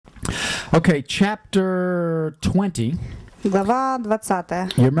Okay, chapter 20. Глава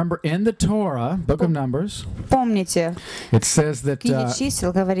 20. You remember in the Torah, book of Numbers, Помните, it says в that книге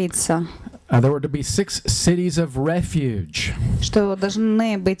чисел говорится, there were to be 6 cities of refuge. что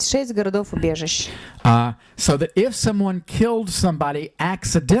должны быть 6 городов-убежищ. So that if someone killed somebody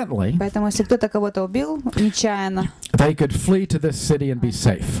accidentally, Поэтому, если кто-то кого-то убил нечаянно, they could flee to this city and be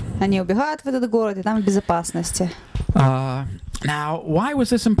safe. они убегают в этот город, и там в безопасности. Now, why was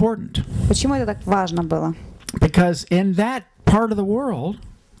this important? Почему это так важно было? Because in that part of the world,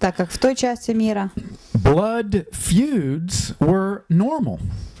 Так как в той части мира blood feuds were normal.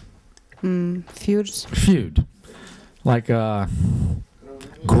 feuds, Feud. Like a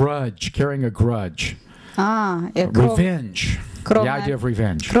grudge, carrying a grudge. Revenge. The idea of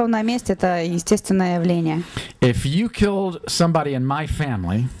revenge. Кровная месть — это естественное явление. If you killed somebody in my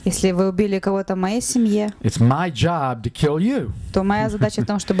family, Если вы убили кого-то в моей семье, it's my job to kill you. то моя задача в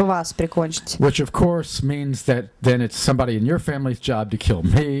том, чтобы вас прикончить. Which of course means that then it's somebody in your family's job to kill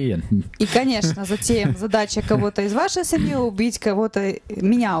me. And И, конечно, затем задача кого-то из вашей семьи убить, кого-то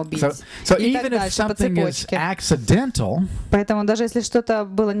меня убить. so И так even if дальше по something is цепочке. accidental, Поэтому даже если что-то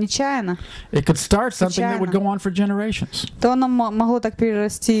было нечаянно, it could start something that would go on for generations. то оно могло так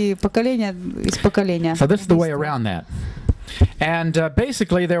перерасти поколение из поколения. So this is the way around that. And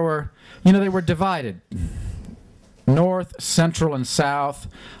basically they were divided. North, central, and south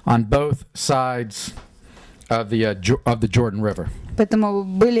on both sides of the Jordan River. Поэтому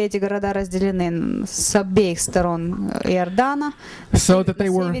были эти города разделены с обеих сторон Иордана, So that на they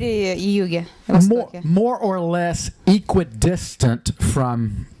were севере и юге, востоке. more or less equidistant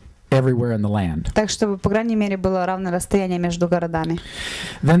from everywhere in the land. Так, чтобы, по крайней мере, было равное расстояние между городами.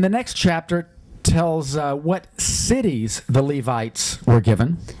 Then the next chapter tells what cities the Levites were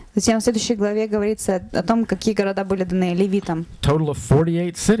given. Затем в следующей главе говорится о том, какие города были даны левитам. Total of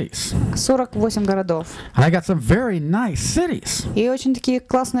 48 cities. 48 городов. And I got some very nice cities. И очень такие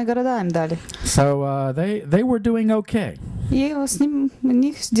классные города им дали. So they were doing okay. И у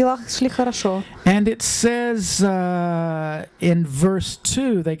них дела шли хорошо. And it says in verse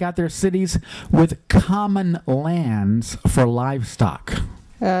 2, they got their cities with common lands for livestock.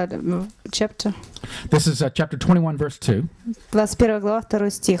 Chapter. This is chapter 21, verse 2. 21 глава, 2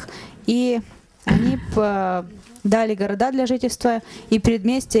 стих. И они дали города для жительства и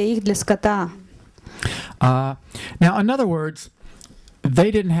предместья их для скота. Now, in other words, they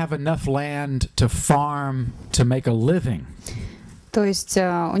didn't have enough land to farm to make a living. То есть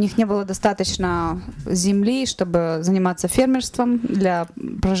у них не было достаточно земли, чтобы заниматься фермерством для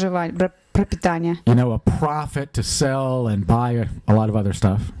проживания, пропитания. You know, a profit to sell and buy a lot of other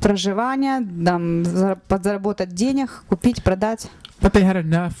stuff. Проживание, подзаработать денег, купить, продать. But they had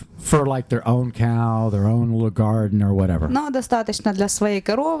enough for like their own cow, their own little garden or whatever. Но достаточно для своей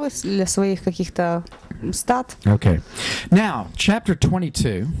коровы, для своих каких-то стад. Okay. Now, chapter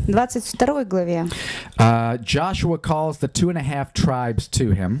 22. 22 главе. Joshua calls the 2.5 tribes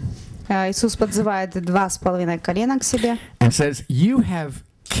to him. Иисус подзывает 2,5 колена к себе. And says, "You have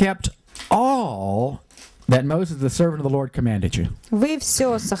kept all that Moses, the servant of the Lord, commanded you." Вы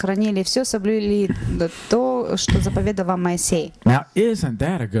все сохранили, все соблюли то, что заповедал вам Моисей. Now, isn't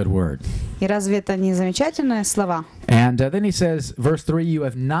that a good word? И разве это не замечательные слова? And then he says, verse 3, "You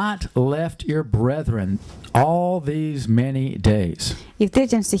have not left your brethren all these many days." И в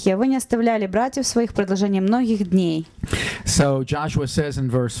 3 стихе: вы не оставляли братьев своих в продолжении многих дней. So Joshua says in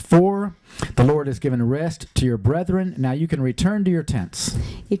verse 4, "The Lord has given rest to your brethren. Now you can return to your tents."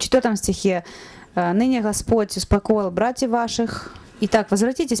 И в 4 стихе: ныне Господь успокоил братьев ваших. Итак,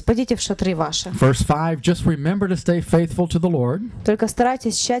 возвратитесь, пойдите в шатры ваши. Verse 5, "Just remember to stay faithful to the Lord." Только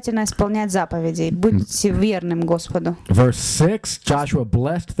старайтесь тщательно исполнять заповеди, будьте верным Господу. Verse 6, Joshua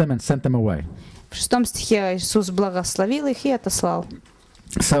blessed them and sent them away. В 6 стихе Иисус благословил их и отослал.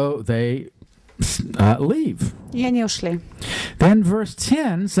 So they leave. И они ушли. Then verse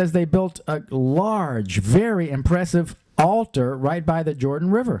 10 says they built a large, very impressive altar right by the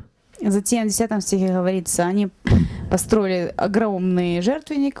Jordan River. Затем в 10 стихе говорится, они построили огромный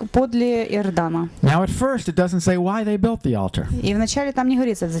жертвенник подле Иордана. Now at first it doesn't say why they built the altar. И вначале там не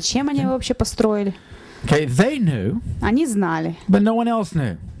говорится, зачем они его вообще построили. Okay, they knew, Они знали, but no one else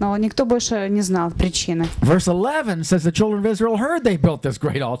knew. но никто больше не знал причины. Verse 11 says the children of Israel heard they built this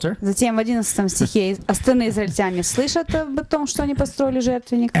great altar. Затем в 11 стихе остальные израильтяне слышат об том, что они построили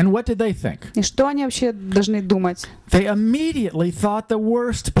жертвенник. And what did they think? И что они вообще должны думать? They immediately thought the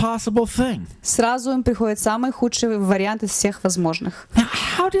worst possible thing. Сразу им приходит самый худший вариант из всех возможных. Now,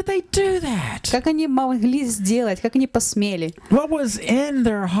 how did they do that? Как они могли сделать, как они посмели? What was in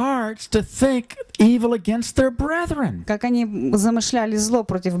their hearts to think evil against their brethren. как они замышляли зло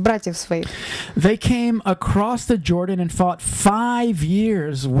против братьев своих. They came across the Jordan and fought 5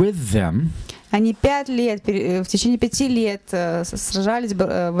 years with them. Они 5 лет, в течение 5 лет сражались,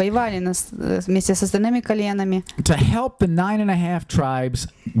 воевали вместе с остальными коленами. To help the 9.5 tribes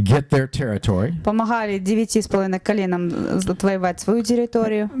get their territory. Помогали 9,5 коленам отвоевать свою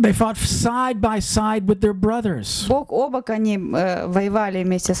территорию. They fought side by side with their brothers. Бок о бок они воевали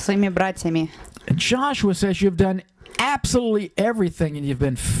вместе со своими братьями. Joshua says you've done absolutely everything and you've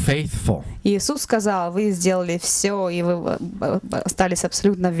been faithful. Иисус сказал, вы сделали все, и вы остались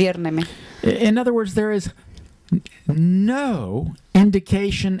абсолютно верными. In other words, there is no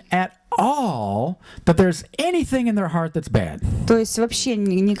indication at all that there's anything in their heart that's bad. То есть вообще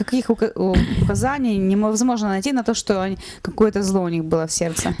никаких указаний невозможно найти на то, что какое-то зло у них было в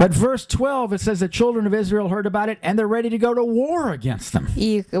сердце. But verse 12 it says the children of Israel heard about it and they're ready to go to war against them.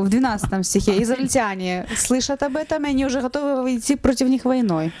 И в 12 стихе израильтяне слышат об этом, и они уже готовы идти против них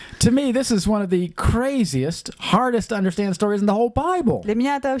войной. To me, this is one of the craziest, hardest to understand stories in the whole Bible. Для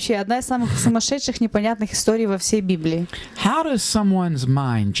меня это вообще одна из самых сумасшедших, непонятных историй во всей Библии. How does someone's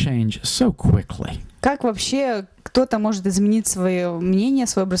mind change so quickly? Как вообще кто-то может изменить свое мнение,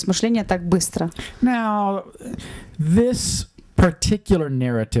 свое образ мышления так быстро? Now, this particular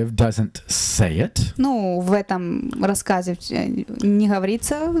narrative doesn't say it. Ну, в этом рассказе не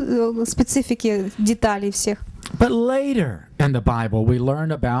говорится специфики деталей всех. But later in the Bible, we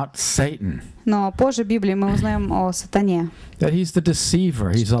learn about Satan. Но позже в Библии мы узнаем о сатане. That he's the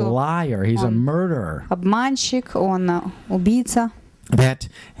deceiver, he's a liar, he's a murderer. Обманщик, он убийца. That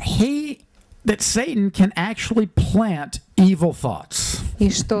Satan can actually plant evil thoughts. И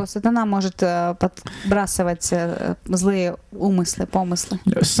что сатана может подбрасывать злые умыслы, помыслы.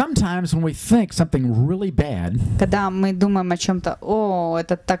 Sometimes when we think something really bad, когда мы думаем о чем-то, о,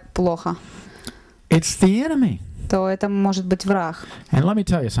 это так плохо, it's the enemy. то это может быть враг. And let me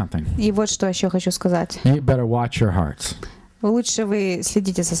tell you something. И вот что еще хочу сказать. You better watch your hearts. Лучше вы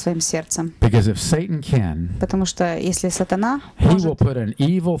следите за своим сердцем. Because if Satan can, потому что если сатана he will put an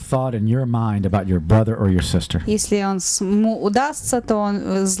evil thought in your mind about your brother or your sister. Если ему удастся, то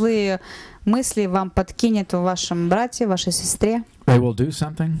он злые мысли вам подкинет в вашем брате, вашей сестре. They will do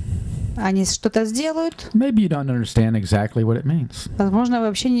something. Они что-то сделают. Maybe you don't understand exactly what it means. Возможно, вы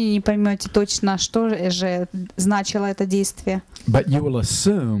вообще не поймете точно, что же значило это действие. But you will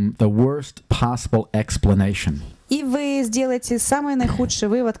assume the worst possible explanation. И вы сделаете самый наихудший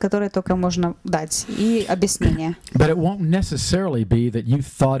вывод, который только можно дать, и объяснение. But it won't necessarily be that you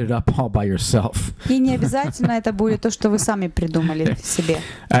thought it up all by yourself. И не обязательно это будет то, что вы сами придумали себе.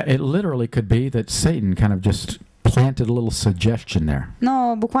 It literally could be that Satan kind of just planted a little suggestion there.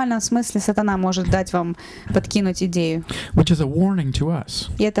 Но буквально в смысле сатана может дать вам подкинуть идею. Which is a warning to us.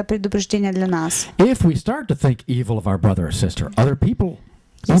 И это предупреждение для нас. If we start to think evil of our brother or sister, other people,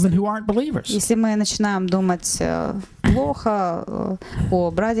 even who aren't believers. Если мы начинаем думать плохо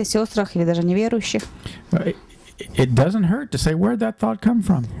о братьях, сестрах или даже неверующих, it doesn't hurt to say where that thought come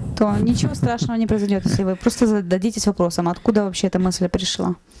from. То ничего страшного не произойдет, если вы просто зададитесь вопросом, откуда вообще эта мысль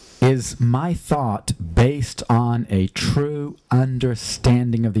пришла. Is my thought based on a true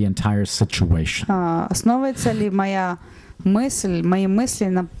understanding of the entire situation? Основывается ли мои мысли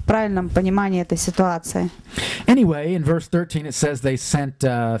на правильном понимании этой ситуации? Anyway, in verse 13 it says they sent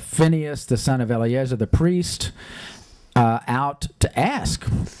Phinehas, the son of Eleazar, the priest, out to ask,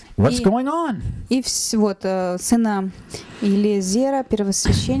 what's going on? И вот сына Елизера,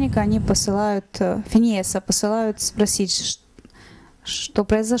 первосвященника, они посылают, Финеаса посылают спросить, что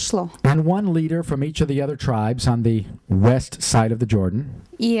произошло. And one leader from each of the other tribes on the west side of the Jordan.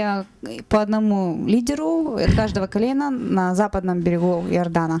 И по одному лидеру каждого колена на западном берегу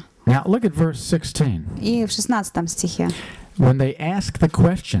Иордана. Now look at verse 16. И в 16 стихе. When they ask the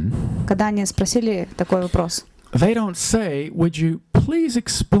question, когда они спросили такой вопрос, they don't say, would you please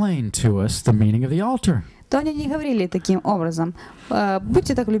explain to us the meaning of the altar? То они не говорили таким образом.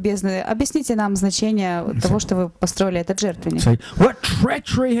 Будьте так любезны, объясните нам значение того, что вы построили этот жертвенник. What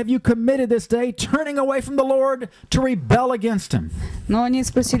treachery have you committed this day, turning away from the Lord to rebel against Him? Но они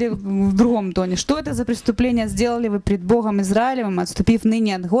спросили в другом тоне, что это за преступление сделали вы пред Богом Израилевым, отступив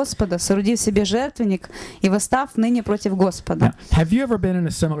ныне от Господа, соорудив себе жертвенник и восстав ныне против Господа? Have you ever been in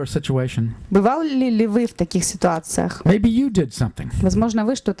a similar situation? Бывали ли вы в таких ситуациях? Maybe you did something. Возможно,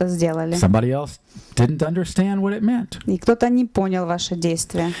 вы что-то сделали. Somebody else didn't understand what it meant. И кто-то не понял ваше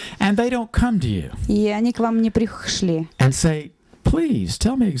действие. And they don't come to you. И они к вам не пришли. And say, please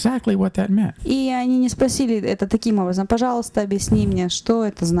tell me exactly what that meant. И они не спросили это таким образом. Пожалуйста, объясни мне, что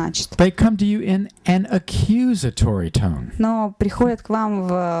это значит. They come to you in an accusatory tone. Но приходят к вам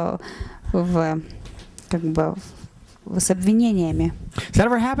в как бы с обвинениями. Has that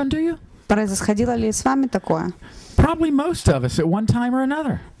ever happened to you? Происходило ли с вами такое? Probably most of us at one time or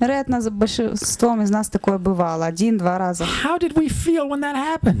another. Вероятно, за большинством из нас такое бывало 1-2 раза. How did we feel when that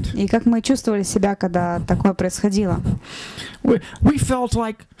happened? И как мы чувствовали себя, когда такое происходило? We felt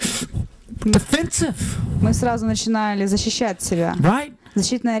like defensive. Мы сразу начинали защищать себя. Right?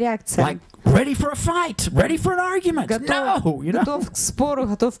 Защитная реакция. Like ready for a fight, ready for an argument. No, you know. Готов к спору,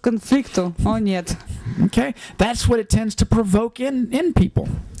 готов к конфликту. О нет. Okay, that's what it tends to provoke in people.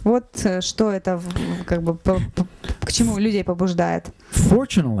 Вот что это как бы к чему людей побуждает.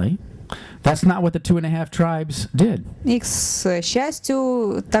 Fortunately, that's not what the 2.5 tribes did. И к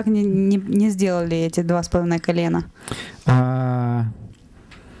счастью, так не сделали эти 2,5 колена.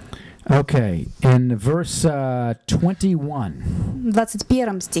 Okay, in verse 21, В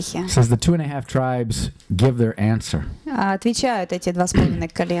 21 стихе it says the 2.5 tribes give their answer. отвечают эти 2,5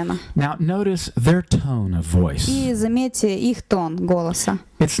 колена. Now notice their tone of voice. И заметьте их тон голоса.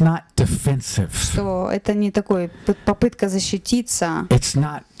 It's not defensive. Что это не такой попытка защититься. It's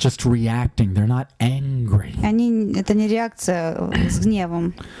not just reacting. They're not angry. Это не реакция с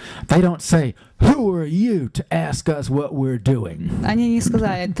гневом. They don't say, "Who are you to ask us what we're doing?" Они не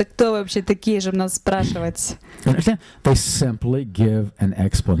сказали, да кто вообще такие же нас спрашивать. You understand? They simply give an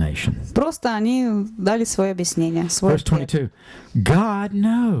explanation. Просто они дали свое объяснение. Verse 22. God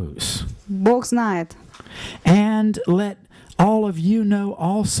knows. Бог знает. And let all of you know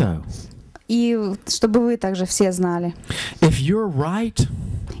also. И чтобы вы также все знали. If you're right,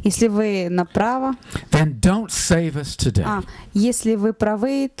 если вы направо, then don't save us today. Если вы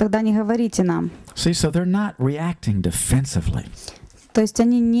правы, тогда не говорите нам. See, so they're not reacting defensively. То есть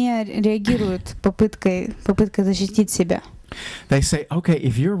они не реагируют попыткой защитить себя. They say, okay,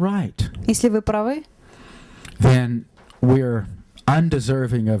 if you're right, если вы правы, then we're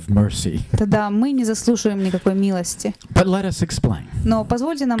undeserving of mercy. Тогда мы не заслуживаем никакой милости. But let us explain. Но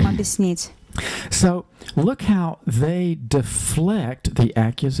позвольте нам объяснить. So, look how they deflect the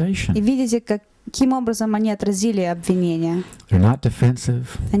accusation. И видите, каким образом они отразили обвинение. They're not defensive.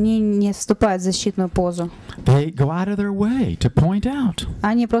 Они не вступают в защитную позу. They go out of their way to point out.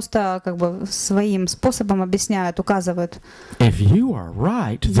 Они просто как бы своим способом объясняют, указывают. If you are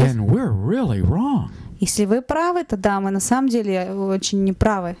right, then we're really wrong. Если вы правы, тогда мы на самом деле очень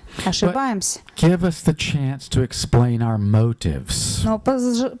неправы, ошибаемся. Give us the chance to explain our motives. Но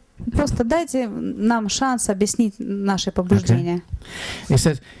просто дайте нам шанс объяснить наши побуждения. He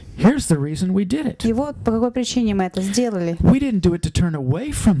says, here's the reason we did it. И вот по какой причине мы это сделали. We didn't do it to turn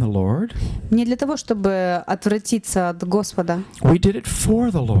away from the Lord. Не для того, чтобы отвратиться от Господа. We did it for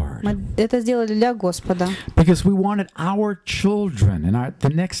the Lord. Мы это сделали для Господа. Because we wanted our children and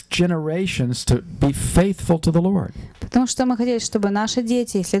the next generations to be faithful to the Lord. Потому что мы хотели, чтобы наши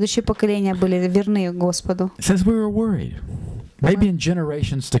дети и следующие поколения были верны Господу. It says we were worried. Maybe in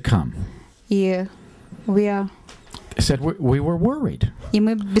generations to come. И It said we were worried. И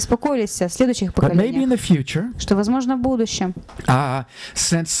мы беспокоились о следующих But maybe in the поколениях, future, что, возможно, в будущем,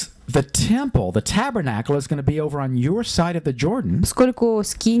 since the temple, the tabernacle is going to be over on your side of the Jordan, поскольку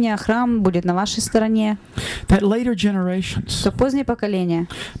скиния, храм будет на вашей стороне, that later generations то поздние поколения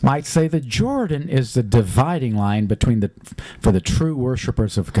might say the Jordan is the dividing line between for the true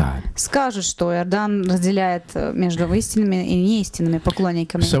worshipers of God. скажут, что Иордан разделяет между истинными и неистинными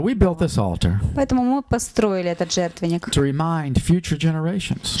поклонниками. So we built this altar Поэтому мы построили этот жертвенник, to remind future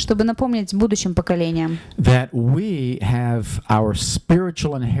generations чтобы напомнить будущим поколениям, that we have our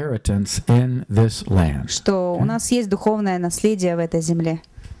spiritual inheritance in this land. что у нас есть духовное наследие в этой земле.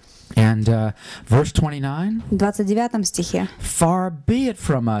 And verse 29, В 29 стихе. far be it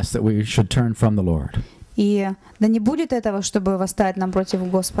from us that we should turn from the Lord. И да не будет этого, чтобы восстать нам против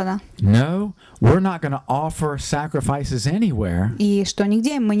Господа. No, we're not going to offer sacrifices anywhere И что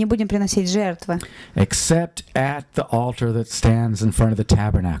нигде мы не будем приносить жертвы, except at the altar that stands in front of the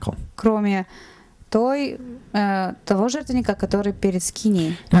tabernacle. кроме того жертвенника, который перед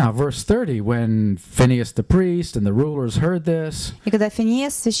скинией. Now, verse 30, when Phinehas the priest and the rulers heard this, И когда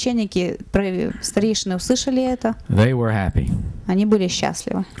Финеас, священники, старейшины услышали это, they were happy. они были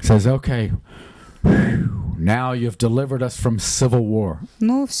счастливы. It says, okay, now you've delivered us from civil war.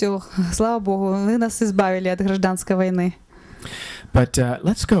 Ну все, слава Богу, вы нас избавили от гражданской войны. But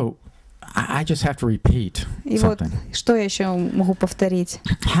let's go. I just have to repeat И вот, something. что я еще могу повторить?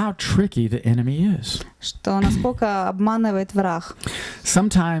 How tricky the enemy is. Что насколько обманывает враг.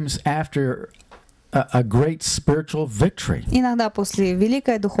 Sometimes after a great spiritual victory, Иногда после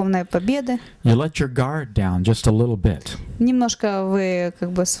великой духовной победы you let your guard down just a little bit, немножко вы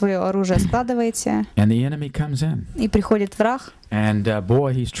как бы свое оружие складываете, and the enemy comes in. и приходит враг, And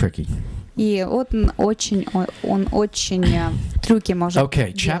boy, he's tricky. и вот он очень трюки может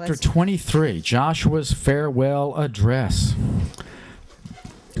Okay, chapter делать. 23, Joshua's farewell address.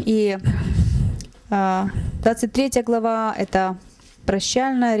 И 23 глава — это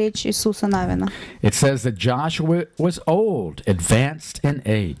прощальная речь Иисуса Навина. It says that Joshua was old, advanced in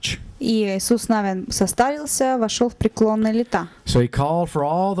age. И Иисус Навин состарился, вошел в преклонные лета. So he called for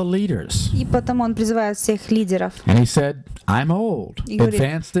all the leaders. И потому он призывает всех лидеров. And he said, I'm old, И говорит,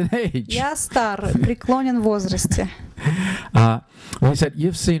 advanced in age. Я стар, преклонен в возрасте. And he said,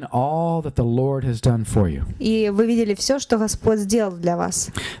 you've seen all that the Lord has done for you. И вы видели все, что Господь сделал для вас.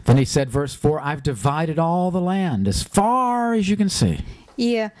 Then he said, verse 4, I've divided all the land as far as you can see.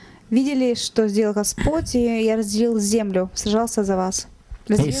 И видели, что сделал Господь, и я разделил землю, сражался за вас.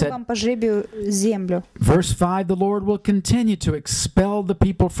 Разделил said- вам по жребию землю. Verse 5, the Lord will continue to expel the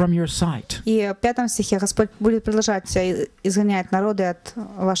people from your sight. И в 5 стихе Господь будет продолжать изгонять народы от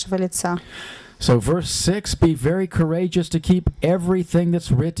вашего лица. So verse 6, be very courageous to keep everything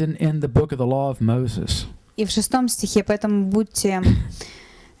that's written in the book of the law of Moses. И в 6 стихе, поэтому будьте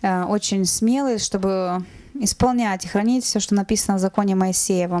очень смелы, чтобы исполнять и хранить все, что написано в законе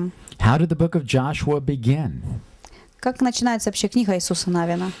Моисеевом. How did the book of Joshua begin? Как начинается вообще книга Иисуса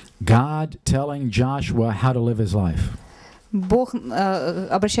Навина? God telling Joshua how to live his life. Бог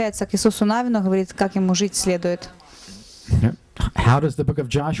обращается к Иисусу Навину, говорит, как ему жить следует. Yep. How does the book of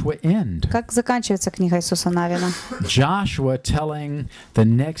Joshua end? Как заканчивается книга Иисуса Навина? Joshua telling the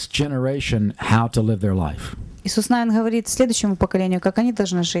next generation how to live their life. Иисус Навин говорит следующему поколению, как они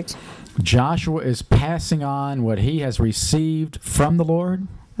должны жить. Joshua is passing on what he has received from the Lord.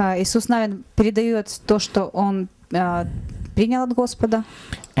 Иисус Навин передает то, что он принял от Господа,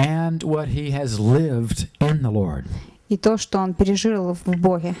 And what he has lived in the Lord. и то, что он пережил в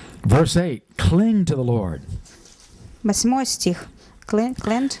Боге. Verse 8, cling to the Lord. 8 стих. Cling.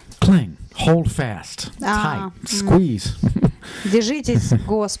 Cling, hold fast, tight, squeeze. Держитесь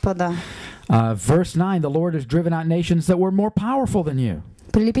Господа. Verse 9, the Lord has driven out nations that were more powerful than you.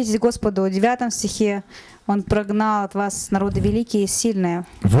 Прилепитесь к Господу. В 9 стихе он прогнал от вас народы великие и сильные.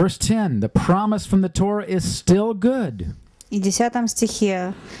 Verse 10, the promise from the Torah is still good. И в 10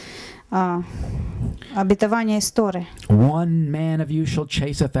 стихе обетование из Торы. One man of you shall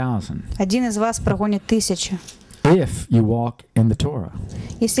chase 1,000 Один из вас прогонит 1000, if you walk in the Torah.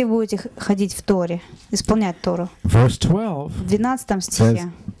 если вы будете ходить в Торе, исполнять Тору. Verse 12 В 12 says,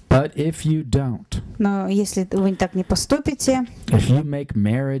 стихе. but if you don't, Но если вы так не поступите, if you make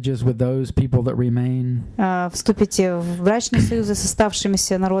marriages with those people that remain, вступите в брачные союзы с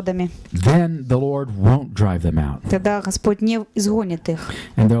оставшимися народами, then the Lord won't drive them out. тогда Господь не изгонит их.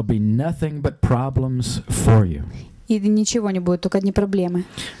 And there'll be nothing but problems for you. И ничего не будет, только одни проблемы.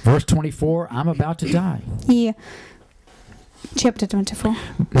 Verse 24, I'm about to die. И chapter 24.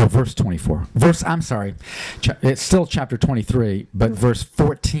 No, verse 24. I'm sorry. It's still chapter 23, but verse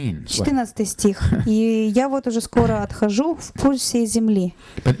 14. 14 стих. И я вот уже скоро отхожу в путь всей земли.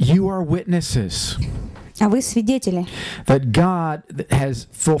 But you are witnesses А вы свидетели, that God has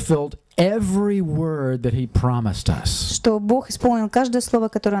fulfilled every word that He promised us. что Бог исполнил каждое слово,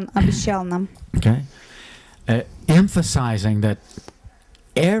 которое Он обещал нам. Okay? Emphasizing that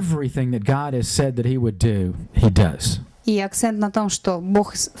everything that God has said that He would do, He does. И акцент на том, что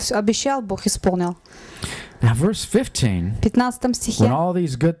Бог обещал, Бог исполнил. Now, verse 15, В 15 стихе when all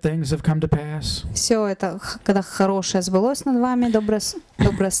these good things have come to pass, все это, когда хорошее сбылось над вами,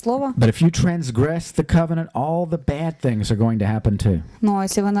 доброе слово. but if you transgress the covenant, all the bad things are going to happen too. Но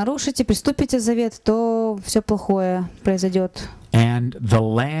если вы нарушите, приступите завет, то все плохое произойдет. And the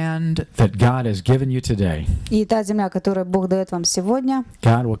land that God has given you today, И та земля, которую Бог дает вам сегодня,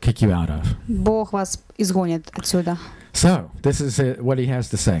 God will kick you out of. Бог вас изгонит отсюда. So, this is what He has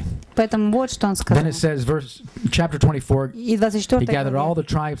to say. Поэтому вот что Он сказал. Then it says, chapter 24, И He 24 gathered all главе the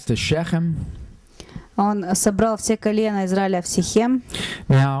tribes to Shechem. Он собрал все колена Израиля в Сихем.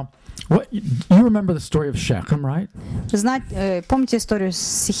 Now, you remember the story of Shechem, right? Помните историю с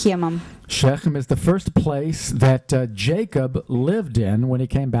Сихемом? Shechem is the first place that Jacob lived in when he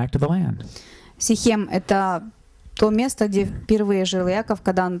came back to the land. Сихем — это то место, где впервые жил Иаков,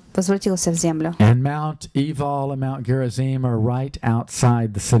 когда он возвратился в землю. And Mount Ebal and Mount Gerizim are right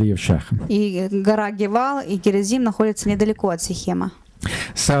outside the city of Shechem. И гора Гевал и Герезим находятся недалеко от Сихема.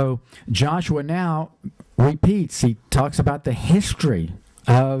 So Joshua now repeats, he talks about the history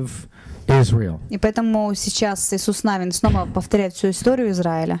of Israel. И поэтому сейчас Иисус Навин снова повторяет всю историю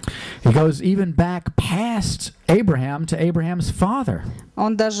Израиля. He goes even back past Abraham to Abraham's father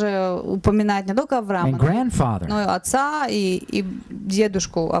Он даже упоминает не только and Авраама, grandfather. но и отца и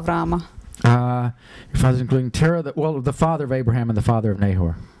дедушку Авраама. Your fathers including Terah, the father of Abraham and the father of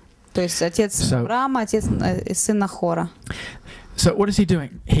Nahor. То есть отец Авраама, отец и сын Нахора. So what is he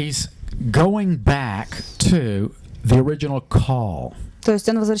doing? He's going back to the original call. То есть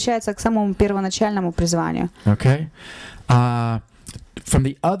он возвращается к самому первоначальному призванию. Okay? From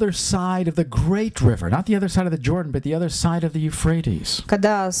the other side of the great river, not the other side of the Jordan, but the other side of the Euphrates.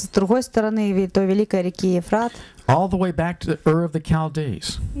 Когда с другой стороны той великой реки Ефрат, All the way back to Ur of the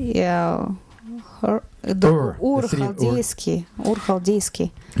Chaldees. Ур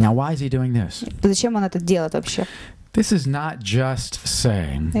халдейский. Now, why is he doing this? Зачем он это делает вообще? This is not just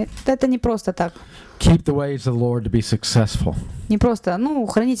saying, Это не просто так. keep the ways of the Lord to be successful. Не просто,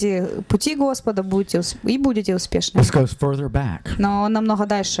 храните пути Господа, будете успешны. This goes further back. Но он намного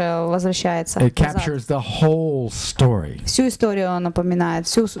дальше возвращается. It captures the whole story. Всю историю он напоминает,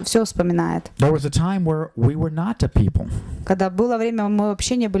 все вспоминает. There was a time where we were not a people. Когда было время, мы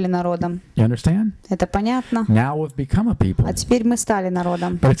вообще не были народом. You understand? Это понятно. Now we've become a people. А теперь мы стали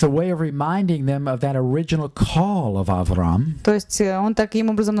народом. But it's a way of reminding them of that original call of Avram. То есть он таким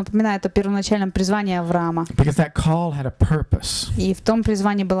образом напоминает о первоначальном призвании Авраама. Because that call had a purpose. И в том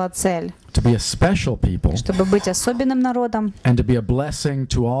призвании была цель. To be a special people. Чтобы быть особенным народом. And to be a blessing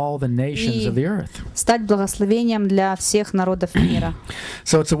to all the nations of the earth. Стать благословением для всех народов мира.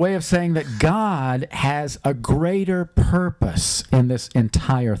 So it's a way of saying that God has a greater purpose in this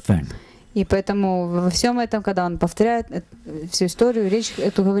entire thing. И поэтому во всем этом, когда он повторяет всю историю, речь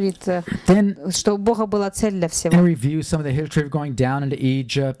эту говорит, что у Бога была цель для всего. And review some of the history of going down into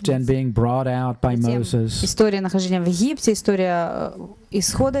Egypt and being brought out by Moses. История нахождения в Египте, история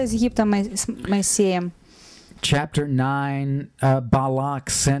исхода из Египта с Моисеем. Chapter 9,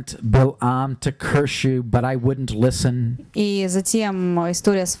 Balak sent Bilam to curse you, but I wouldn't listen. И затем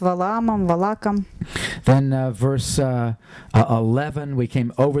история с Валаком. Then verse 11, we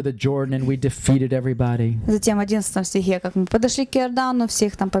came over the Jordan and we defeated everybody. Затем в 11 стихе, как мы подошли к Иордану,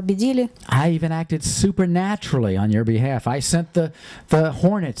 всех там победили. I even acted supernaturally on your behalf. I sent the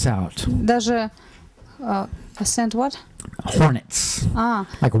hornets out. Даже I sent what? Hornets.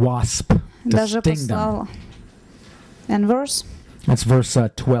 Like wasp. Даже послал. And verse? That's verse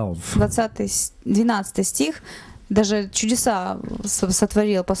 12. 12 стих. Даже чудеса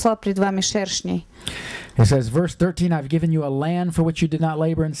сотворил, послал пред вами шершней. It says, verse 13, I've given you a land for which you did not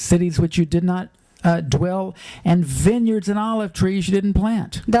labor, and cities which you did not dwell, and vineyards and olive trees you didn't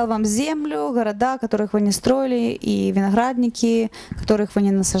plant. Дал вам землю, города, которых вы не строили, и виноградники, которых вы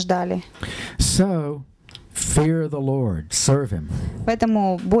не насаждали. So, fear the Lord, serve Him.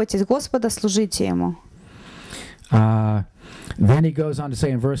 Поэтому бойтесь Господа, служите Ему. Then he goes on to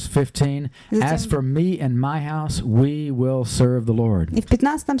say in verse 15, as for me and my house, we will serve the Lord. И в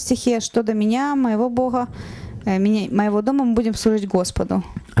 15 стихе, что до меня, моего Бога, моего дома мы будем служить Господу.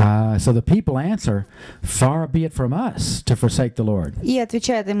 So the people answer, far be it from us to forsake the Lord. И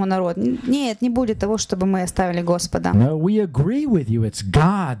отвечает ему народ, нет, не будет того, чтобы мы оставили Господа. No, we agree with you. It's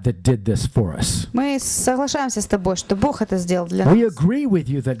God that did this for us. Мы соглашаемся с тобой, что Бог это сделал для нас. We agree with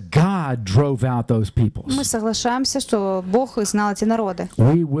you that God drove out those peoples. Мы соглашаемся, что Бог изгнал эти народы.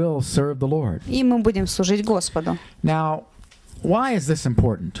 We will serve the Lord. И мы будем служить Господу. Now, why is this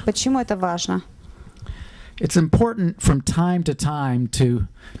important? Почему это важно? It's important from time to time to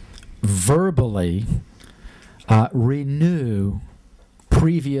verbally renew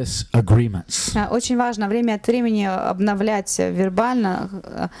previous agreements. Очень важно время от времени обновлять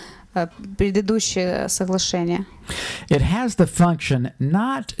вербально предыдущие соглашения. It has the function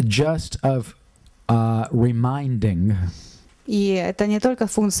not just of reminding, И это не только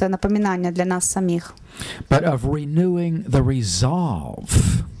функция напоминания для нас самих, but of renewing the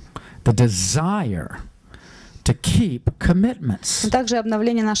resolve, the desire to keep commitments. но также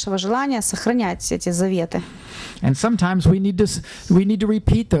обновление нашего желания сохранять эти заветы. And sometimes we need to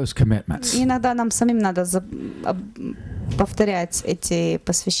repeat those commitments. И иногда нам самим надо повторять эти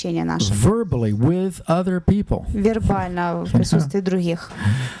посвящения наши. Verbally with other people. Вербально в присутствии других.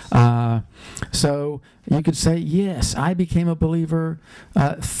 So you could say, yes, I became a believer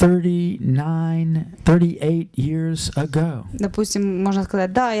 38 years ago. Допустим, можно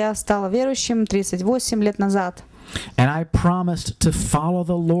сказать, да, я стала верующим 38 лет назад. And I promised to follow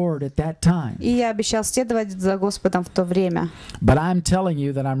the Lord at that time. И я обещал следовать за Господом в то время. But I'm telling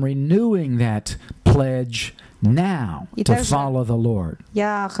you that I'm renewing that pledge now to follow the Lord.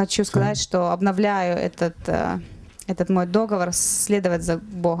 Я хочу сказать, что обновляю этот мой договор следовать за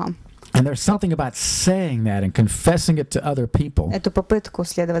Богом. And there's something about saying that and confessing it to other people эту попытку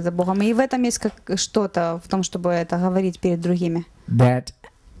следовать за Богом. И в этом есть что-то в том, чтобы это говорить перед другими, that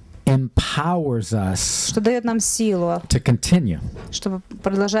empowers us что дает нам силу, to continue. чтобы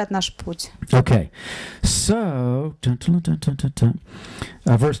продолжать наш путь. Okay, so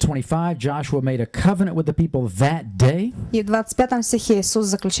verse 25, Joshua made a covenant with the people that day. И в 25 стихе Иисус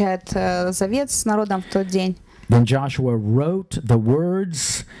заключает завет с народом в тот день. Then Joshua wrote the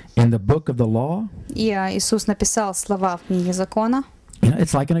words in the book of the law. И Иисус написал слова в книге закона. You know,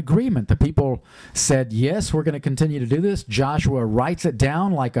 it's like an agreement. The people said, yes, we're going to continue to do this. Joshua writes it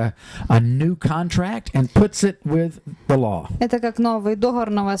down like a new contract and puts it with the law. Это как новый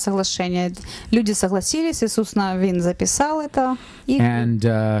договор, новое соглашение. Люди согласились, Иисус Навин записал это и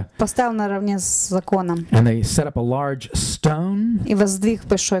поставил наравне с законом. And they set up a large stone. И воздвиг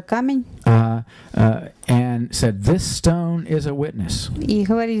большой камень. And said, this stone is a witness. И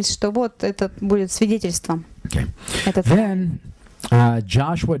говорили, что вот это будет свидетельством. Okay. Then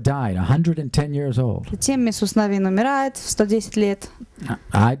Joshua died, 110 years old. Затем Иисус Навин умирает в 110 лет.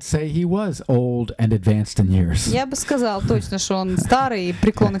 I'd say he was old and advanced in years. Я бы сказал точно, что он старый и в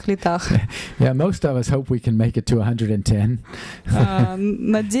преклонных летах. Yeah, most of us hope we can make it to 110.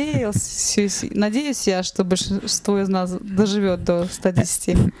 Надеюсь я, что большинство из нас доживет до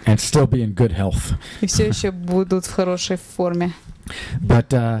 110. And still be in good health. И все еще будут в хорошей форме.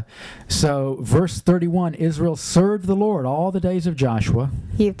 But so verse 31, Israel served the Lord all the days of Joshua.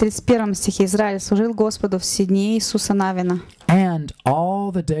 И в 31 стихе Израиль служил Господу все дни Иисуса Навина. And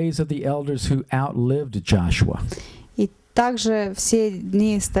all the days of the elders who outlived Joshua. И также все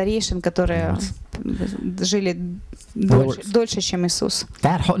дни старейшин, которые жили дольше, чем Иисус.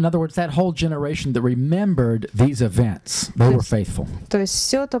 In other words, that whole generation that remembered these events, they were faithful. То есть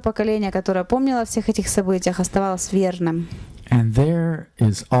все то поколение, которое помнило о всех этих событиях, оставалось верным. And there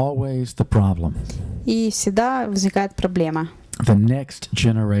is always the problem. И всегда возникает проблема. The next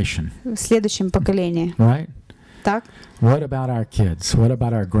generation. В следующем поколении. Right? Так? What about our kids? What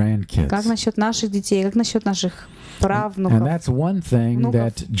about our grandkids? Как насчет наших детей? Как насчет наших правнуков? And that's one thing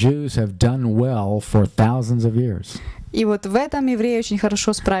that Jews have done well for thousands of years. И вот в этом евреи очень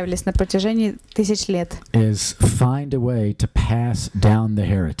хорошо справились на протяжении тысяч лет. Is find a way to pass down the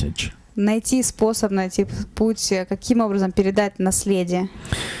heritage. Найти способ, найти путь, каким образом передать наследие.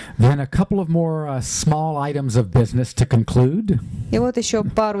 Then a couple of more small items of business to conclude. И вот еще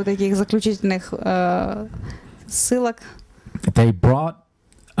пару таких заключительных ссылок. They brought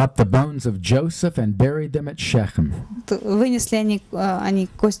up the bones of Joseph and buried them at Shechem. Вынесли они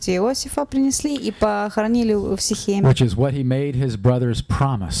кости Иосифа, принесли и похоронили в Сихеме. Which is what he made his brothers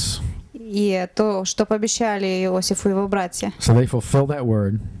promise. И то, что пообещали Иосифу и его братья. So they fulfilled that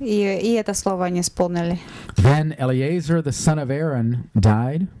word. И это слово они исполнили. Then Eleazar, the son of Aaron,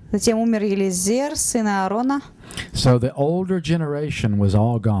 died. Затем умер Елизер, сын Аарона. So the older generation was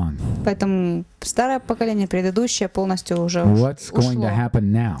all gone. Поэтому старое поколение, предыдущее, полностью уже What's going to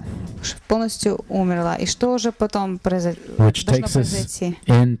happen now? Полностью умерло. И что уже потом должно произойти?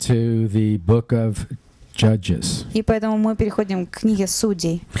 Into the book of Judges. И поэтому мы переходим к книге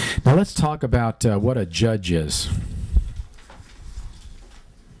Судей. Now let's talk about what a judge is.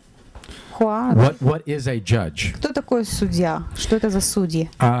 What is a judge? Кто такой судья? Что это за судьи?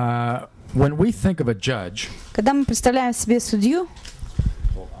 When we think of a judge, когда мы представляем себе судью,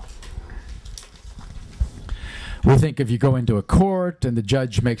 we think if you go into a court and the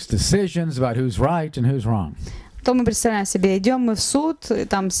judge makes decisions about who's right and who's wrong. То мы представляем себе, идем мы в суд, и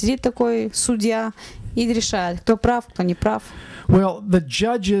там сидит такой судья и решает, кто прав, кто не прав. Well, the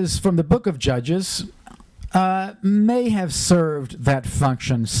judges from the book of Judges may have served that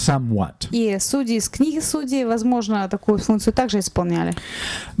function somewhat. И судьи из книги Судей, возможно, такую функцию также исполняли.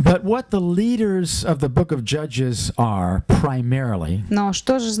 But what the leaders of the book of Judges are primarily. Но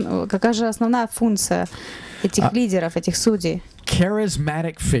что же, какая же основная функция этих лидеров, этих судей?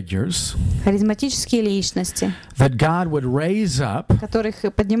 Charismatic figures. Харизматические личности. That God would raise up. Которых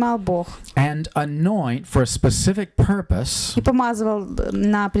поднимал Бог. And anoint for a specific purpose. И помазывал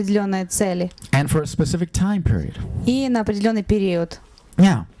на определенные цели. And for a specific time period. И на определенный период.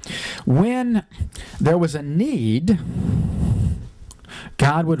 Now, when there was a need,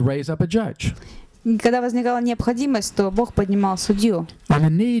 God would raise up a judge. Когда возникала необходимость, то Бог поднимал судью. And the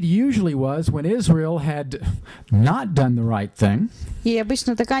need usually was when Israel had not done the right thing. И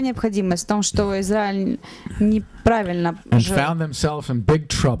обычно такая необходимость в том, что Израиль неправильно жил. And found themselves in big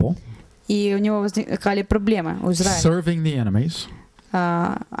trouble. И у него возникали проблемы у Израиля. Serving the enemies.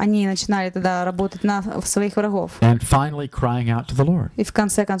 они начинали тогда работать на своих врагов. and finally crying out to the Lord. И в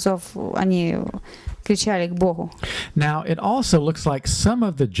конце концов они кричали к Богу. Now, it also looks like some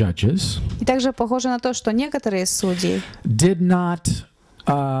of the judges И также похоже на то, что некоторые судьи did not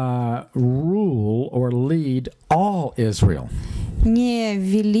rule or lead all Israel. не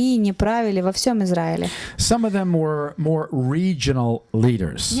вели, не правили во всем Израиле. Some of them were more regional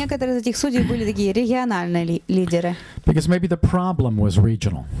leaders Некоторые из этих судей были такие региональные лидеры, because maybe the problem was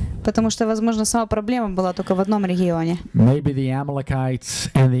regional. потому что, возможно, сама проблема была только в одном регионе. Maybe the Amalekites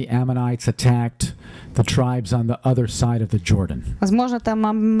and the Ammonites attacked the tribes on the other side of the Jordan. Возможно, там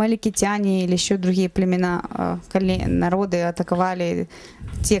амаликитяне или еще другие племена, народы атаковали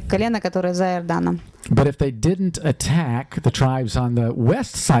те колена, которые за Иорданом. But if they didn't attack the tribes on the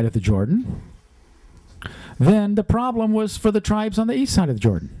west side of the Jordan, then the problem was for the tribes on the east side of the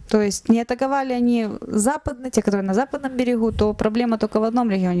Jordan. То есть не атаковали они западные, те, которые на западном берегу, то проблема только в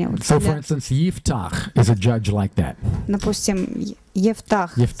одном регионе. So, for instance, Yiftach is a judge like that. Допустим,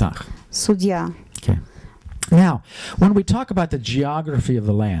 Ефтах, судья. Okay. Now, when we talk about the geography of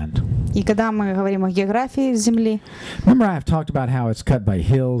the land, И когда мы говорим о географии земли, remember I've talked about how it's cut by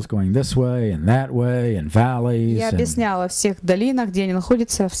hills going this way and that way and valleys. я объясняла о всех долинах, где они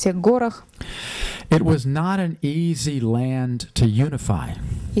находятся, о всех горах, It was not an easy land to unify.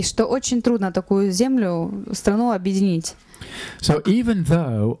 и что очень трудно такую землю, страну объединить. So even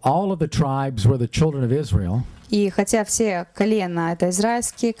though all of the tribes were the children of Israel, И хотя все колена — это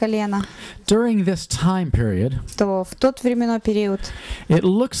израильские колена, during this time period, то в тот временной период it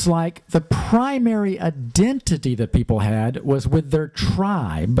looks like the primary identity that people had was with their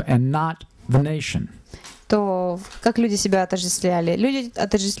tribe and not the nation. то как люди себя отождествляли? Люди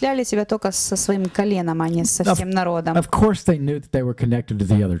отождествляли себя только со своим коленом, а не со всем народом. Of course, they knew that they were connected to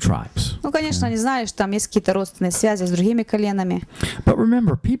the other tribes. Ну, конечно, они знали, что там есть какие-то родственные связи с другими коленами. But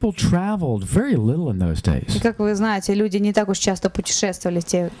remember, people traveled very little in those И days. как вы знаете, люди не так уж часто путешествовали в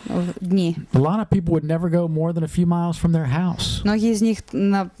те дни. A lot of people would never go more than a few miles from their house. Многие из них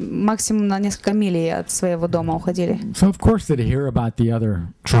максимум на несколько миль от своего дома уходили. So of course they'd hear about the other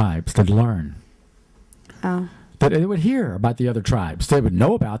tribes, they'd learn. That they would hear about the other tribes. They would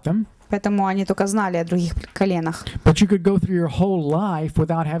know about them. Поэтому они только знали о других коленах. But you could go through your whole life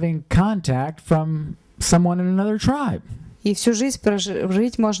without having contact from someone in another tribe. И всю жизнь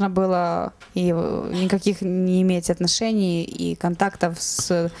прожить можно было, и никаких не иметь отношений и контактов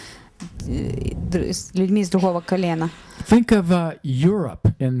с людьми из другого колена. Think of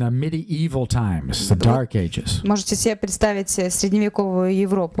Europe in the medieval times, the Dark Ages. Можете себе представить средневековую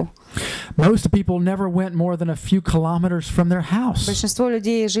Европу. Most people never went more than a few kilometers from their house. Большинство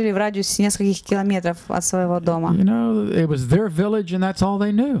людей жили в радиусе нескольких километров от своего дома. You know, it was their village and that's all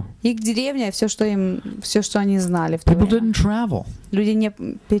they knew. Их деревня, все, что они знали в то People время. didn't travel. Люди не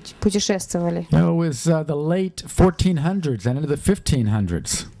путешествовали. You know, it was the late 1400s and into the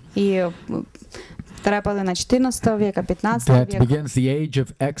 1500s. И вторая половина 14 века, 15 That века begins the age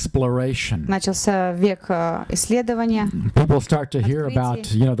of exploration. начался век исследования. People start to hear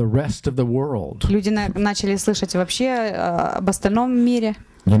about, you know, the rest of the world. Люди начали слышать вообще об остальном мире.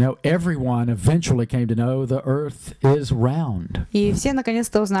 You know, everyone eventually came to know the earth is round. И все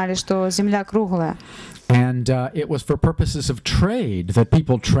наконец-то узнали, что Земля круглая. And it was for purposes of trade that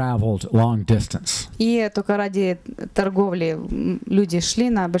people traveled long distance. И только ради торговли люди шли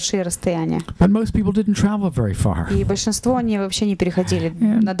на большие расстояния. But most people didn't travel very far. И большинство они вообще не переходили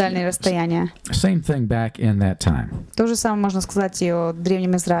на дальние расстояния. Same thing back in that time. То же самое можно сказать и о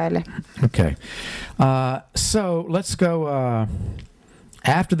древнем Израиле. Okay. So let's go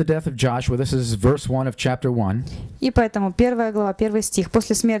after the death of Joshua. This is verse 1 of chapter 1. И поэтому первая глава, первый стих.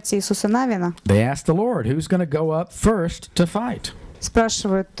 После смерти Иисуса Навина They asked the Lord, who's going to go up first to fight?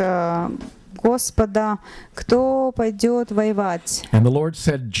 спрашивают Господа, кто пойдет воевать? And the Lord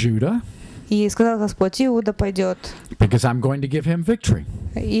said, Judah, И сказал Господь, Иуда пойдет, because I'm going to give him victory.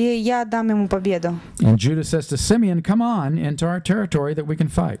 и я дам ему победу. And Judah says to Simeon, come on into our territory that we can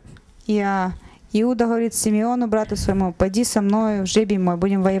fight. И Иуда говорит Симеону, брату своему, пойди со мной в жребий мой,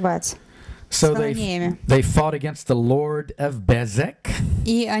 будем воевать. So they fought against the Lord of Bezek.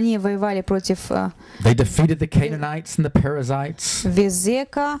 И они воевали против They defeated the Canaanites and the Perizzites.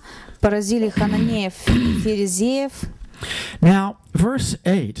 Везека, поразили хананеев, ферезеев. Now, verse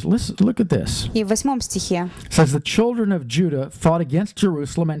 8, look at this. И в 8 стихе It says, the children of Judah fought against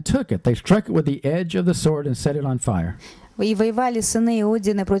Jerusalem and took it. They struck it with the edge of the sword and set it on fire. И воевали сыны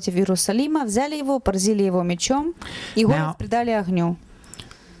Иудины против Иерусалима, взяли его, поразили его мечом, и город предали огню.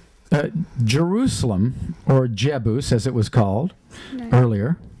 Jerusalem, or Jebus as it was called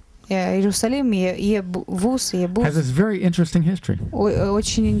earlier, Иерусалим, Иевус, Иебус. has this very interesting history.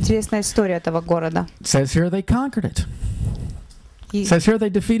 Очень интересная история этого города. It says here they conquered it. И It says here they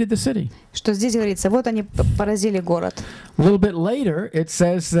defeated the city. что здесь говорится, вот они поразили город. A little bit later, it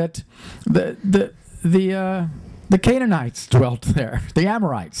says that the Canaanites dwelt there, the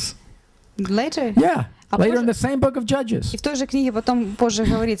Amorites. Later? Yeah, А later in позже- the same book of Judges. И в той же книге потом позже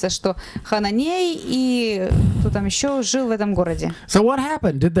говорится, что Хананей и кто там еще жил в этом городе. So what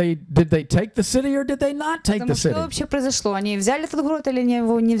happened? Did they take the city or did they not take Потому the что city? вообще произошло? Они взяли этот город или они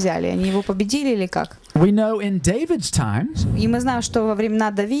его не взяли? Они его победили или как? We know in David's time, И мы знаем, что во времена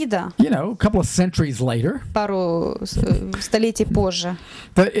Давида, you know, a couple of centuries later, пару столетий позже,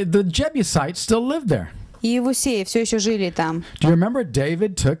 the Jebusites still lived there. и Иевусеи все еще жили там. Do you remember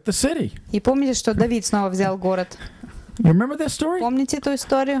David took the city? И помните, что Давид снова взял город? You remember this story? Помните эту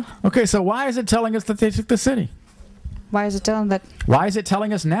историю? Okay, so why is it telling us that they took the city? Why is it telling that? Why is it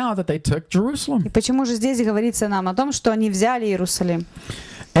telling us now that they took И Jerusalem? почему же здесь говорится нам о том, что они взяли Иерусалим?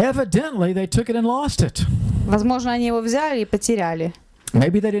 Evidently, they took it and lost it. Возможно, они его взяли и потеряли.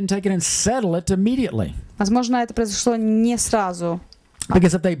 Maybe they didn't take it and settle it immediately. Возможно, это произошло не сразу.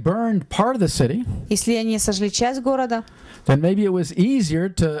 Because if they burned part of the city, Если они сожгли часть города, then maybe it was easier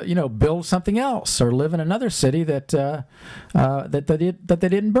to, you know, build something else or live in another city that they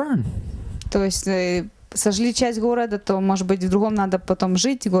didn't burn. то есть сожгли часть города, то, может быть, в другом надо потом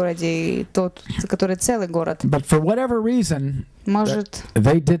жить в городе, и тот, который целый город. But for whatever reason, Может,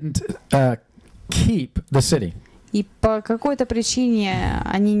 they didn't keep the city. и по какой-то причине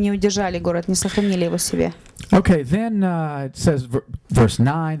они не удержали город, не сохранили его себе. Okay, then it says, verse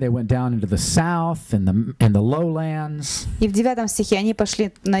 9, they went down into the south and the lowlands. И в 9 стихе они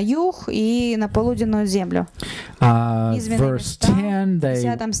пошли на юг и на полуденную землю. Verse 10, В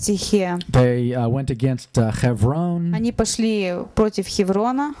 10 стихе they went against Hebron. они пошли против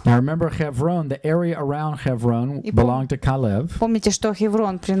Хеврона. Now remember Hebron, the area around Hebron belonged to Caleb. Помните, что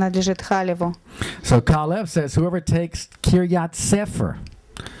Хеврон принадлежит Халеву. So Caleb says, whoever takes Kiryat Sefer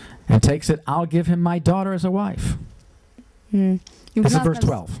and takes it, I'll give him my daughter as a wife. И в This is verse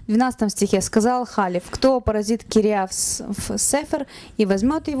 12. 12 стихе сказал Халев, кто поразит Кириав в Сефер и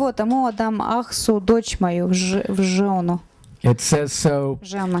возьмет его, тому отдам Ахсу, дочь мою, в жену. It says, so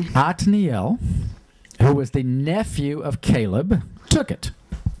Жены. Othniel, who was the nephew of Caleb, took it.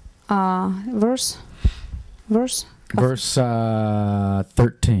 Verse Verse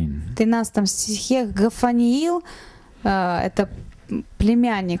 13. В 13 стихе Гафаниил, это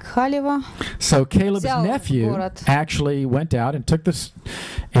племянник Халева. So Caleb's Взял nephew город. actually went out and took this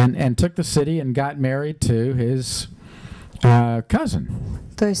and took the city and got married to his cousin.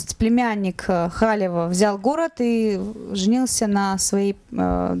 То есть племянник Халева взял город и женился на своей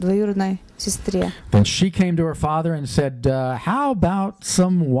двоюродной сестре. Then she came to her father and said, how about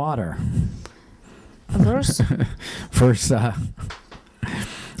some water? Verse Verse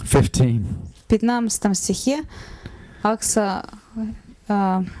 15. в 15 стихе Акса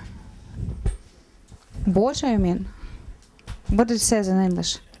Боже, I mean. What it says in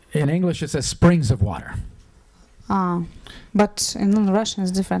English? In English, it says springs of water. But in Russian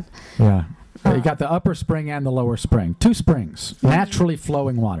it's different. Yeah. You got the upper spring and the lower spring. Two springs, naturally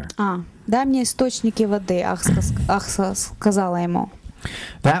flowing water. Дай мне источники воды, Ахса сказала ему.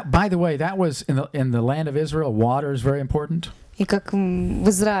 That, by the way, that was in the land of Israel. Water is very important. И как в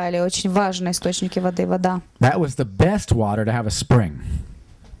Израиле очень важны источники воды, вода. That was the best water to have a spring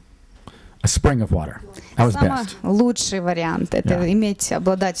of water. That was Самый best. лучший вариант это Yeah. иметь,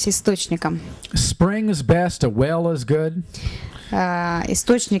 обладать источником. Spring is best. A well is good.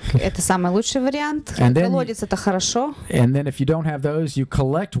 Источник это самый лучший вариант. And then Колодец это хорошо. And then if you don't have those, you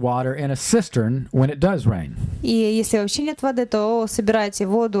collect water in a cistern when it does rain. И если вообще нет воды, то собирайте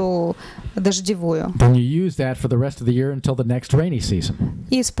воду дождевую. Then you use that for the rest of the year until the next rainy season.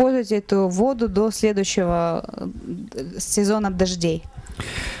 И используйте эту воду до следующего сезона дождей.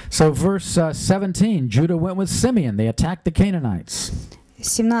 So verse 17, Judah went with Simeon. They attacked the Canaanites. В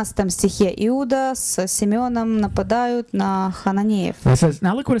 17 стихе Иуда с Симеоном нападают на хананеев. It says,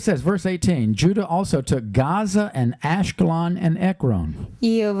 now look what it says, verse 18. Judah also took Gaza and Ashkelon and Ekron.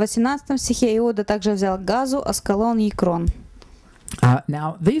 И в 18 стихе Иуда также взял Газу, Аскалон и Икрон.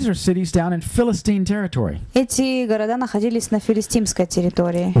 Now, these are cities down in Philistine territory. Эти города находились на филистимской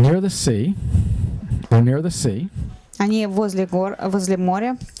территории. Near the sea. They're near the sea. Они возле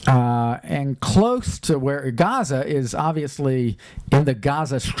моря. And close to where Gaza is obviously in the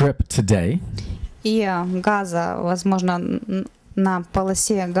Gaza Strip today. И Газа, возможно, на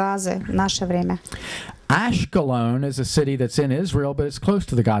полосе Газы в наше время. Ashkelon is a city that's in Israel, but it's close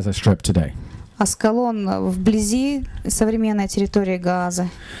to the Gaza Strip today. Аскалон вблизи современной территории Газы.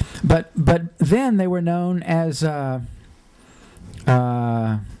 But then they were known as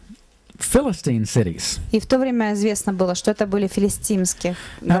Philistine cities. И в то время известно было, что это были филистимские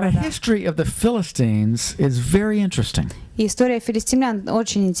Now, the города. history of the Philistines is very interesting И история филистимлян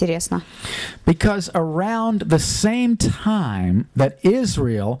очень интересна. because around the same time that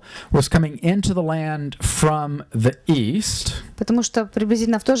Israel was coming into the land from the east, Потому что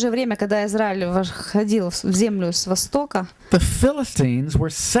приблизительно в то же время, когда Израиль входил в землю с востока, the Philistines were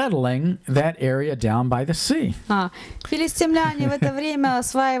settling that area down by the sea. филистимляне в это время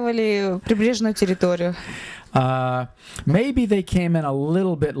осваивали прибрежную территорию. Maybe they came in a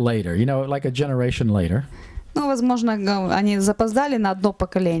little bit later, like a generation later, Ну, возможно, они запоздали на одно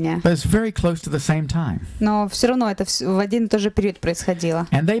поколение, but it's very close to the same time. но все равно это в один и тот же период происходило.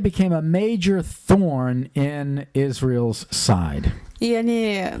 And they became a major thorn in Israel's side. И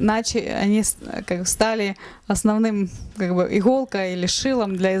они стали основным иголкой или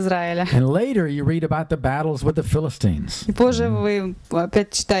шилом для Израиля. And later you read about the battles with the Philistines. И позже вы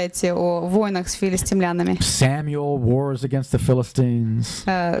опять читаете о войнах с филистимлянами. Samuel wars against the Philistines.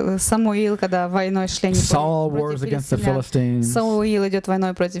 Самуил, когда войной шли Saul против wars against the филистимлян. Philistines. Самуил идет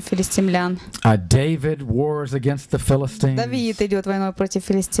войной против филистимлян. David wars against the Philistines. Давид идет войной против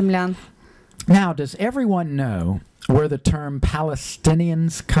филистимлян. Now, does everyone know where the term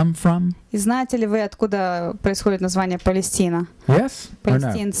Palestinians come from? И знаете ли вы, откуда происходит название Палестина? Yes or no?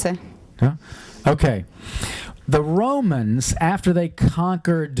 Палестинцы. No? Okay. The Romans, after they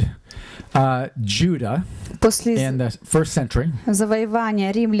conquered Judah После in the first century,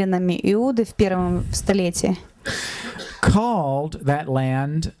 завоевания римлянами Иуды в первом столетии called that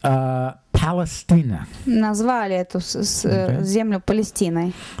land Palestina. назвали эту землю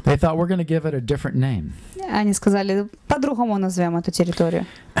Палестиной. They thought we're going to give it a different name. Они сказали, по-другому назовем эту территорию.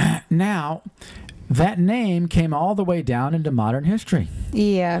 Now, that name came all the way down into modern history.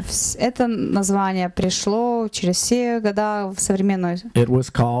 И это название пришло через все года в современную It was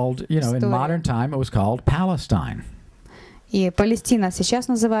called, in История. modern time, it was called Palestine. И Палестина сейчас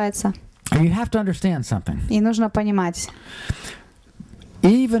называется. And you have to understand something. И нужно понимать,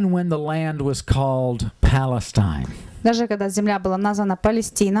 Even when the land was called Palestine, даже когда земля была названа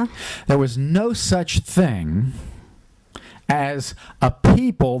Палестина, there was no such thing as a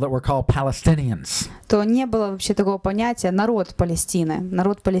people that were called Palestinians. то не было вообще такого понятия народ Палестины,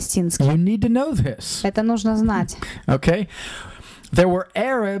 народ палестинский. You need to know this, Это нужно знать. okay? There were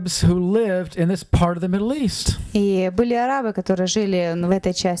Arabs who lived in this part of the Middle East. И были арабы, которые жили в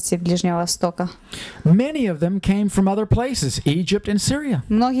этой части Ближнего Востока. Many of them came from other places, Egypt and Syria.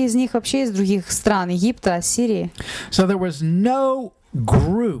 Многие из них вообще из других стран, Египта, Сирии. So there was no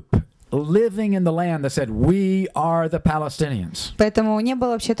group living in the land that said, we are the Palestinians. Поэтому не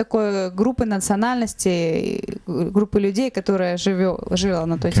было вообще такой группы национальности, группы людей, которая жила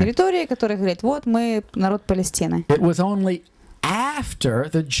на той территории, которая говорит, вот мы народ Палестины. It was only after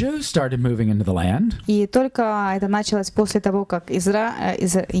the Jews started moving into the land И только это началось после того, как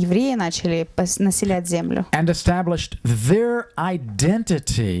евреи начали населять землю. and established their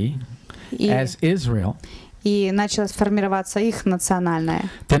identity as Israel. И началось формироваться их национальная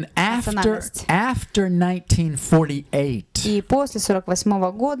Then национальность. after 1948, И после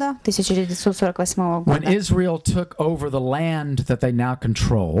 1948 года, 1948 when года, Israel took over the land that they now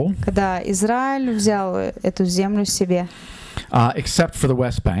control, когда Израиль взял эту землю себе, except for the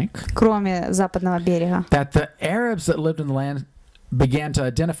West Bank, кроме западного берега, that the Arabs that lived in the land began to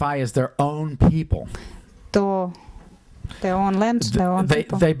identify as their own people. то their own land, their own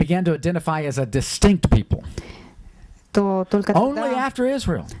people, They began to identify as a distinct people. то только Only тогда, after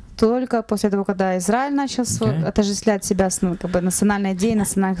Israel. только после того, когда Израиль начал отождествлять себя с национальной идеей,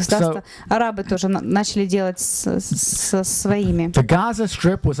 национальное государство, арабы тоже начали делать со своими. The Gaza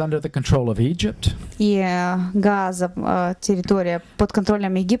Strip was under the control of Egypt. И Газа, территория под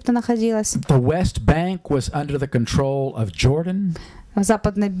контролем Египта находилась. The West Bank was under the control of Jordan.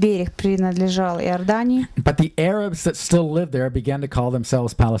 Западный берег принадлежал Иордании. But the Arabs that still lived there began to call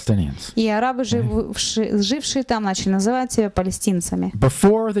themselves Palestinians. И арабы, жившие там, начали называть себя палестинцами.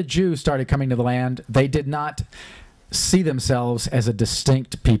 Before the Jews started coming to the land, they did not see themselves as a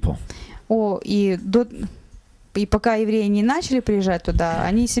distinct people. И И пока евреи не начали приезжать туда,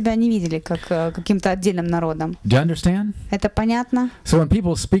 они себя не видели как каким-то отдельным народом. Do you understand? Это понятно? So when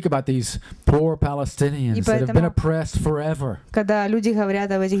people speak about these poor Palestinians that have been oppressed forever, когда люди говорят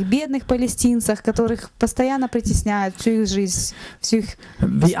об этих бедных палестинцах, которых постоянно притесняют всю их жизнь, всю их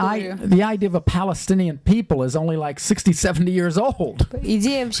историю. the idea of a Palestinian people is only like 60, 70 years old.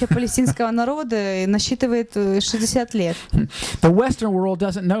 Идея вообще палестинского народа насчитывает 60 лет. The Western world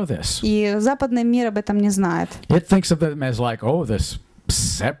doesn't know this. И западный мир об этом не знает. It thinks of them as like, oh, this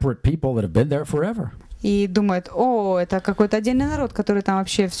separate people that have been there forever. И думает, о, это какой-то отдельный народ, который там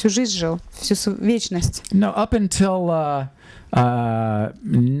вообще всю жизнь жил, всю вечность. No, up until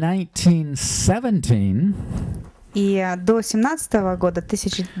 1917, и до 17-го года,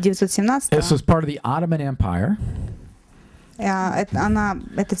 1917-го, this was part of the Ottoman Empire.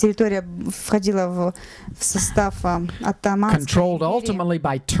 Эта территория входила в состав Оттоманской Controlled ultimately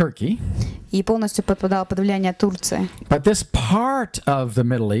by Turkey. И полностью подпадала под влияние Турции. But this part of the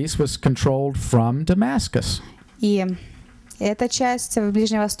Middle East was controlled from Damascus. И эта часть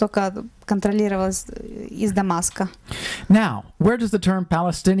Ближнего Востока контролировалась из Дамаска. Now, where does the term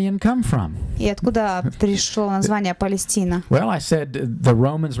Palestinian come from? И откуда пришло название Палестина? Well, I said the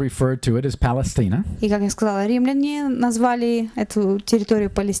Romans referred to it as Palestina. И, как я сказала, римляне назвали эту территорию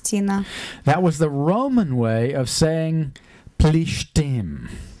Палестина. That was the Roman way of saying Plishtim,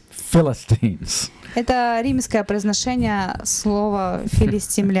 Philistines. Это римское произношение слова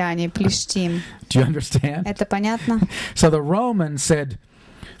филистимляне, плештим. Do you understand? Это понятно? So the Romans said,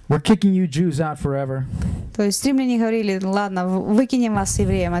 we're kicking you Jews out forever. То есть римляне говорили, ладно, выкинем вас,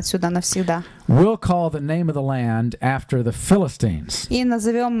 евреям, отсюда навсегда. We'll call the name of the land after the Philistines. И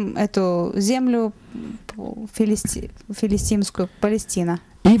назовем эту землю филистимскую Палестина.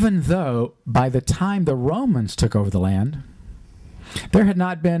 Even though by the time the Romans took over the land, there had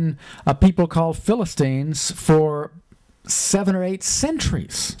not been a people called Philistines for 7 or 8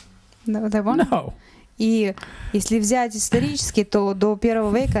 centuries. No. И если взять исторически, то до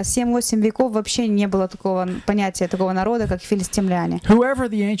 1 века, 7-8 веков вообще не было такого понятия, такого народа, как филистимляне. Whoever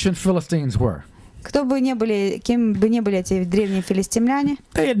the ancient Philistines were, кто бы ни были, кем бы ни были эти древние филистимляне,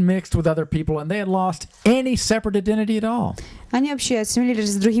 they had mixed with other people and they had lost any separate identity at all. Они вообще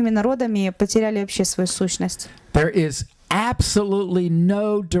ассимилировались с другими народами и потеряли вообще свою сущность. There is absolutely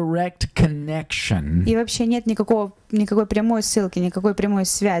no direct connection. И вообще нет никакой прямой ссылки, никакой прямой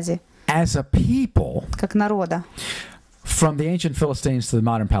связи. As a people, как народа, from the ancient Philistines to the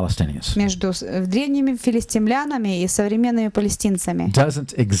modern Palestinians, между древними филистимлянами и современными палестинцами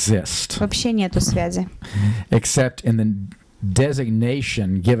doesn't exist. Вообще нету связи. Except in the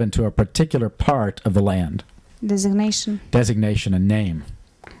designation given to a particular part of the land. Designation, a name.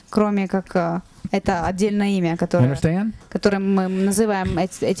 Кроме как это отдельное имя, которое, которым мы называем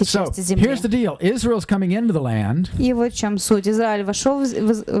эти части земли. Here's the deal. Israel's coming into the land. И вот в чем суть. Израиль вошел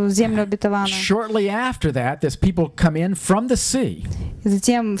в землю обетованную. Shortly after that, this people come in from the sea. И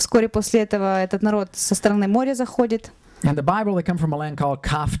затем вскоре после этого этот народ со стороны моря заходит. In the Bible, they come from a land called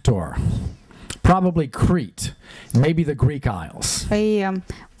Kaftor. Probably Crete, maybe the Greek Isles. И,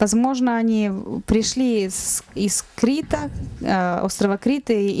 возможно, они пришли из Крита, острова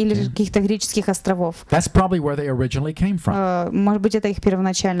Криты или каких-то греческих островов. That's probably where they originally came from. Может быть, это их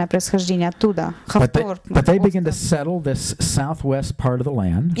первоначальное происхождение оттуда. Хафтор. But they began to settle this southwest part of the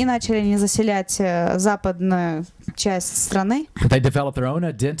land. И начали они заселять западную часть страны. They developed their own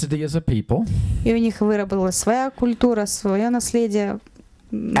identity as a people. И у них выработалась своя культура, свое наследие.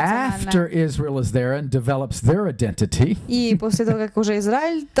 After Israel is there and develops their identity, и после того, как уже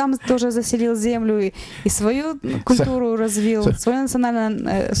Израиль там тоже заселил землю и свою культуру развил, свою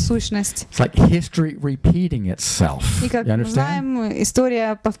национальную сущность. It's like history repeating itself. И как мы знаем,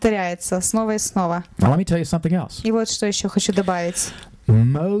 история повторяется снова и снова. Now let me tell you something else. И вот что еще хочу добавить.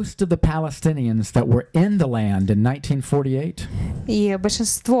 Most of the Palestinians that were in the land in 1948, и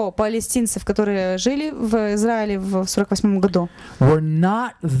большинство палестинцев, которые жили в Израиле в 1948 году, were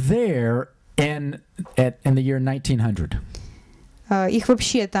not there in the year 1900. Их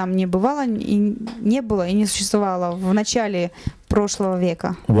вообще там не бывало, и не было, и не существовало в начале прошлого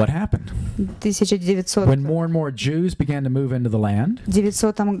века. What happened? 1900. When more and more Jews began to move into the land.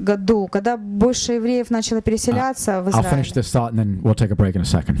 900 году, когда больше евреев начало переселяться в Израиль. I'll finish this thought and then we'll take a break in a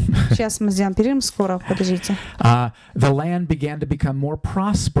second. Сейчас мы сделаем перерыв, скоро, подождите. The land began to become more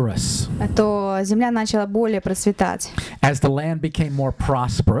prosperous. То земля начала более процветать. As the land became more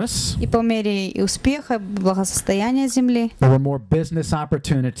prosperous, и по мере успеха, благосостояния земли, there were more business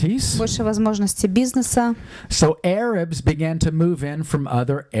opportunities. Больше возможностей бизнеса. So Arabs began to move in from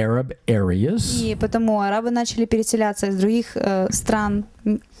other Arab areas. И потому арабы начали переселяться из других стран.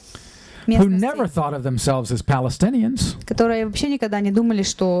 who never местностей, thought of themselves as Palestinians. которые вообще никогда не думали,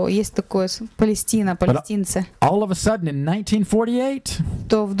 что есть такое Палестина, палестинцы, All of a sudden in 1948,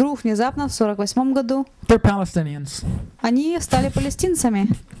 то вдруг внезапно в 1948 году they're Palestinians. они стали палестинцами.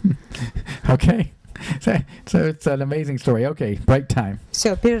 Okay? So it's an amazing story. Okay, break time.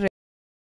 Все, перерыв.